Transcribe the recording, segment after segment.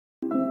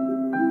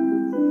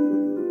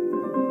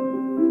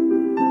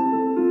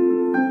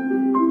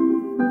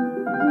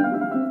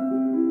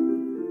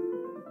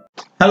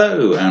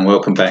Hello and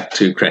welcome back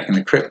to Cracking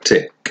the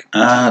Cryptic.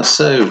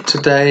 So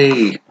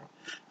today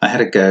I had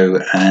a go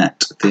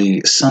at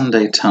the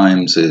Sunday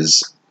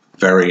Times'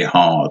 very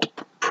hard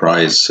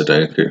prize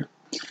Sudoku,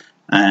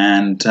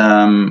 and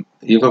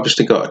you've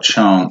obviously got a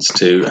chance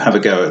to have a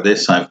go at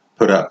this. I've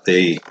put up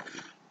the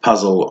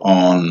puzzle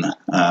on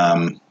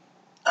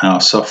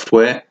our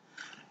software,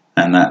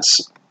 and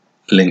that's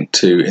linked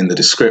to in the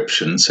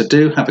description, so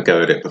do have a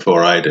go at it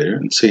before I do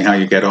and see how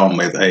you get on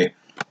with a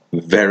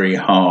very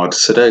hard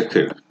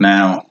Sudoku.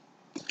 Now,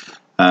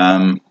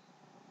 the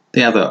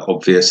other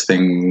obvious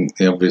thing,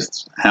 the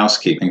obvious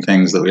housekeeping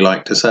things that we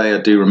like to say, I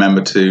do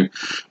remember to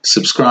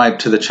subscribe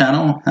to the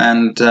channel,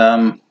 and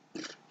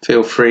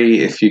feel free,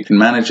 if you can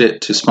manage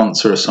it, to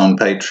sponsor us on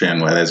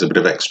Patreon, where there's a bit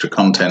of extra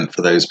content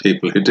for those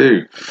people who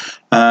do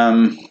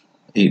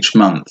each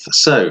month.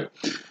 So,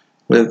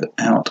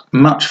 without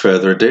much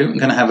further ado, I'm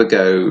going to have a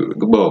go.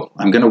 Well,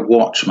 I'm going to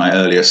watch my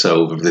earlier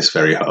solve of this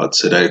very hard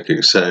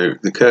Sudoku. So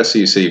the cursor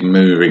you see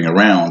moving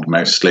around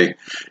mostly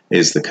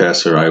is the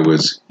cursor I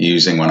was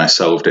using when I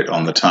solved it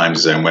on the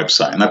Times' own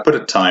website. And I put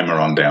a timer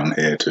on down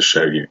here to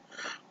show you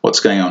what's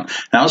going on.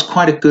 Now, it was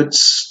quite a good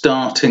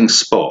starting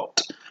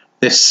spot.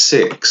 This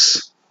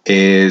 6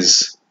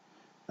 is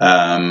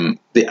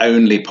the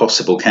only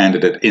possible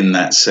candidate in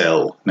that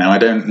cell. Now, I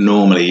don't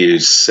normally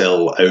use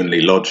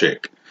cell-only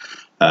logic,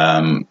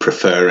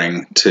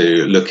 preferring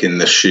to look in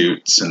the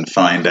chutes and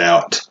find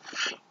out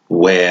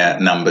where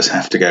numbers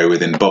have to go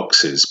within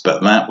boxes,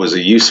 but that was a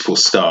useful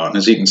start. And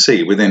as you can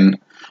see, within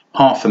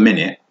half a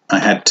minute I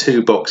had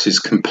 2 boxes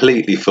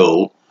completely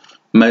full,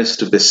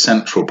 most of this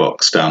central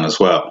box done as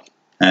well,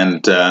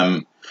 and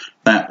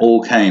that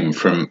all came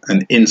from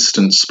an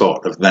instant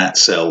spot of that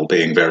cell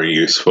being very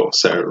useful.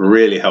 So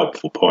really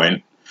helpful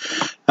point.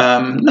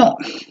 Not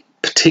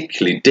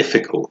particularly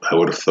difficult, I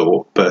would have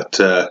thought, but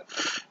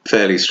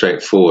fairly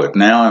straightforward.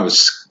 Now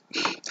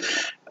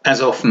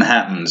as often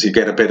happens, you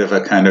get a bit of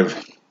a kind of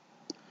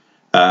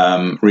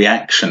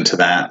reaction to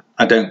that.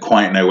 I don't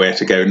quite know where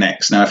to go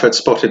next. Now, if I'd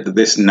spotted that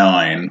this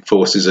 9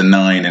 forces a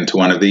 9 into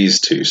one of these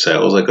 2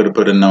 cells, I could have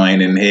put a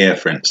 9 in here,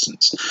 for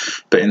instance.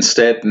 But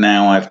instead,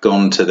 now I've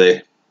gone to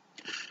the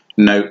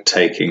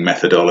note-taking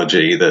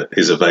methodology that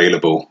is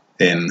available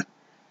in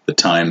the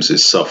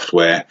Times'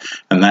 software,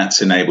 and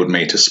that's enabled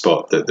me to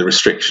spot that the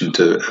restriction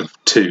of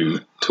 2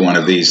 to one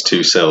of these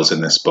 2 cells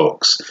in this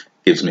box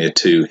gives me a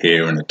 2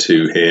 here and a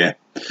 2 here.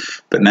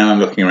 But now I'm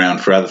looking around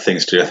for other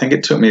things to do. I think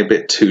it took me a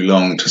bit too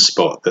long to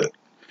spot that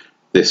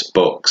this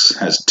box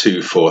has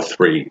 2, 4,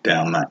 3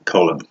 down that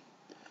column.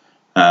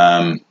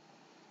 Why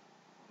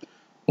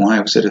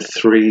was it a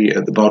 3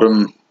 at the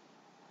bottom?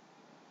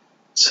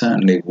 It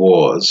certainly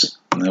was,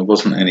 and there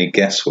wasn't any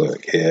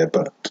guesswork here,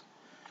 but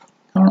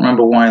I can't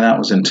remember why that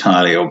was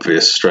entirely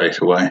obvious straight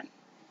away.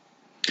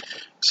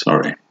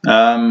 Sorry.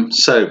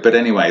 But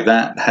anyway,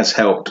 that has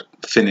helped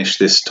finish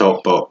this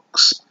top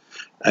box,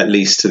 at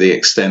least to the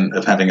extent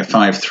of having a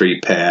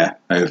 5-3 pair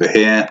over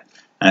here.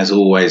 As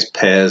always,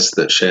 pairs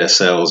that share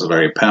cells are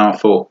very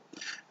powerful.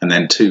 And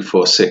then 2,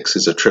 4, 6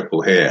 is a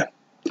triple here.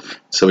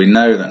 So we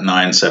know that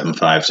 9, 7,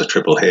 5 is a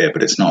triple here,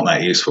 but it's not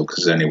that useful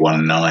because there's only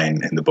 1 9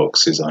 in the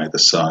boxes either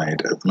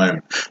side at the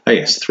moment. Oh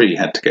yes, 3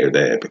 had to go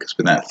there, because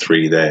with that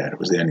 3 there, it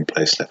was the only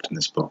place left in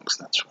this box.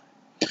 That's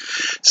right.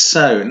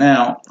 So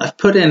now I've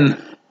put in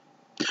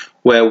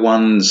where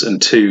 1s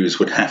and 2s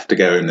would have to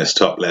go in this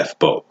top left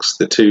box.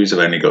 The 2s have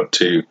only got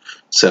 2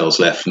 cells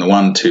left, and the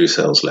 1, 2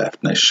 cells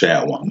left, and they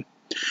share 1.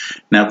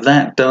 Now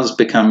that does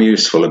become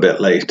useful a bit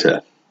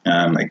later.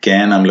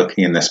 Again, I'm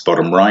looking in this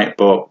bottom right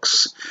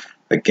box.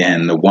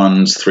 Again, the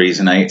 1s, 3s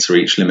and 8s are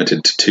each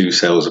limited to 2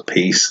 cells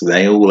apiece.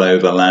 They all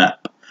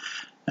overlap.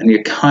 And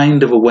you're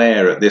kind of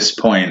aware at this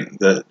point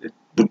that it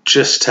would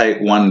just take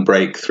 1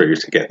 breakthrough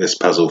to get this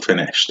puzzle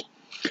finished.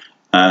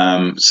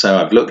 So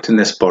I've looked in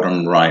this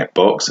bottom right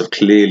box. I've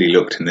clearly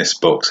looked in this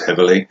box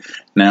heavily.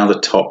 Now the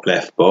top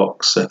left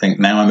box. I think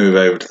now I move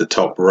over to the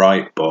top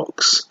right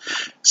box.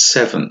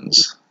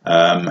 7s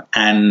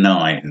and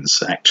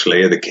 9s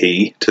actually are the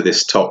key to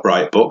this top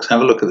right box.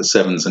 Have a look at the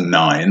 7s and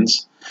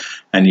 9s.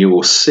 And you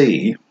will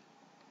see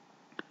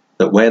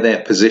that where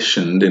they're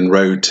positioned in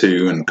row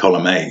 2 and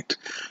column 8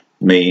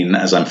 mean,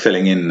 as I'm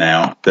filling in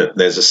now, that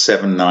there's a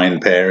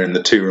 7-9 pair in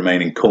the 2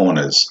 remaining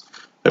corners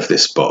of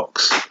this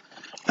box.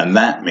 And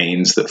that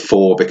means that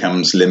 4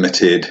 becomes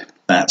limited.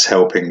 That's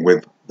helping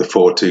with the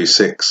 4, 2,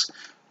 6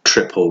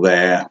 triple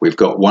there. We've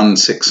got 1,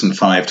 6 and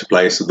 5 to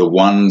place. So the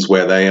 1s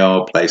where they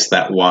are, place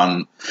that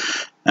 1.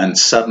 And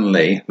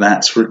suddenly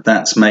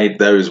that's made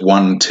those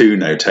 1, 2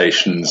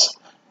 notations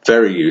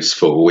very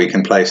useful. We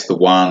can place the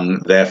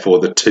 1,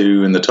 therefore the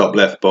 2 in the top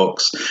left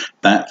box.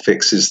 That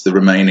fixes the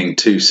remaining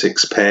 2,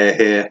 6 pair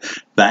here.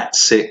 That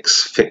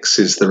 6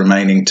 fixes the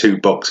remaining 2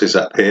 boxes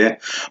up here.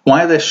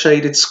 Why are there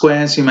shaded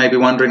squares, you may be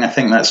wondering? I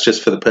think that's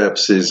just for the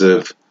purposes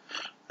of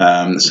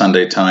the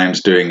Sunday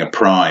Times doing a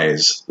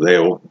prize.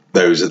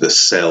 Those are the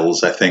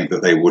cells, I think,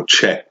 that they would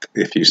check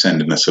if you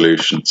send in a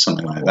solution,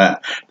 something like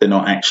that. They're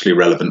not actually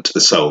relevant to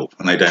the solve,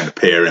 and they don't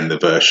appear in the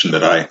version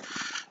that I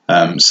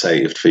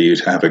saved for you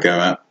to have a go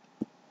at.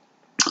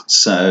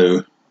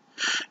 So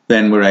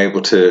then we're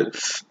able to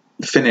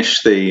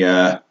finish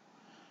the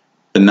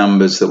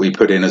numbers that we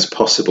put in as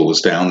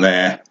possibles down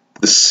there.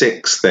 The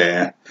 6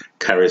 there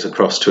carries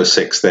across to a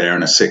 6 there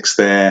and a 6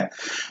 there.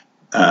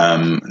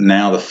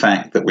 Now the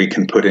fact that we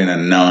can put in a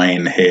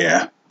 9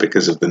 here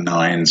because of the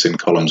 9s in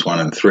columns 1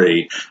 and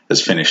 3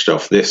 has finished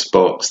off this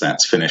box.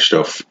 That's finished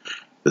off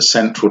the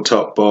central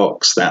top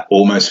box. That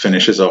almost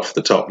finishes off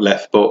the top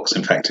left box.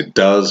 In fact, it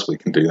does. We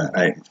can do that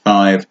 8 and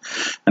 5.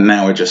 And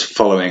now we're just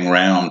following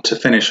round to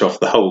finish off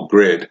the whole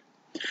grid.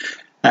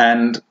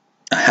 And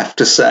I have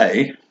to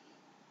say,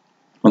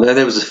 although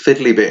there was a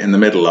fiddly bit in the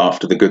middle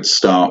after the good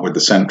start with the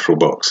central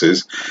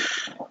boxes,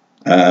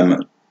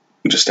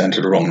 just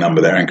entered a wrong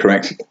number there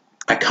incorrect.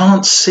 I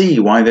can't see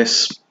why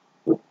this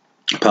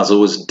puzzle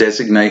was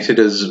designated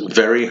as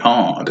very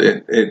hard.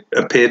 It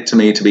appeared to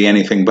me to be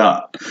anything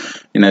but.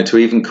 You know, to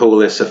even call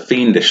this a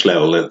fiendish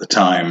level at the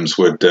times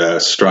would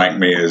strike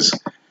me as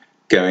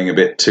going a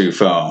bit too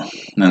far.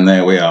 And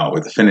there we are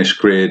with the finished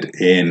grid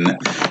in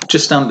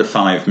just under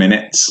 5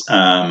 minutes,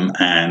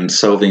 and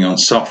solving on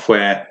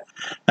software.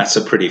 That's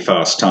a pretty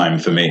fast time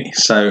for me.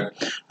 So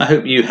I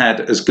hope you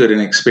had as good an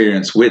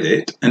experience with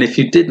it. And if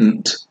you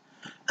didn't,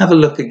 have a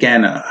look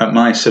again at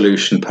my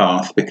solution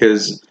path,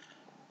 because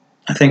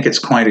I think it's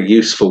quite a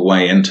useful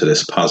way into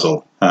this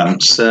puzzle.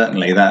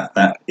 Certainly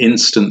that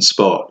instant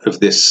spot of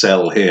this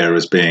cell here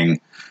as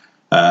being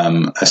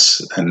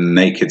a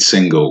naked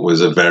single was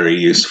a very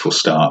useful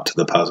start to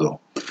the puzzle.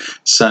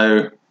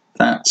 So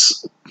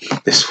that's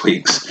this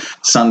week's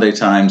Sunday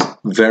Times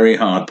very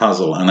hard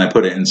puzzle, and I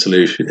put it in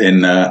solution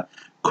in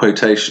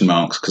quotation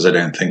marks because I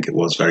don't think it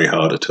was very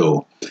hard at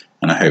all,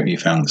 and I hope you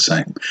found the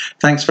same.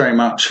 Thanks very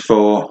much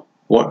for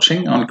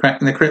watching on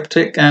Cracking the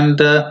Cryptic, and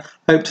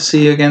hope to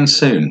see you again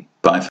soon.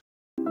 Bye.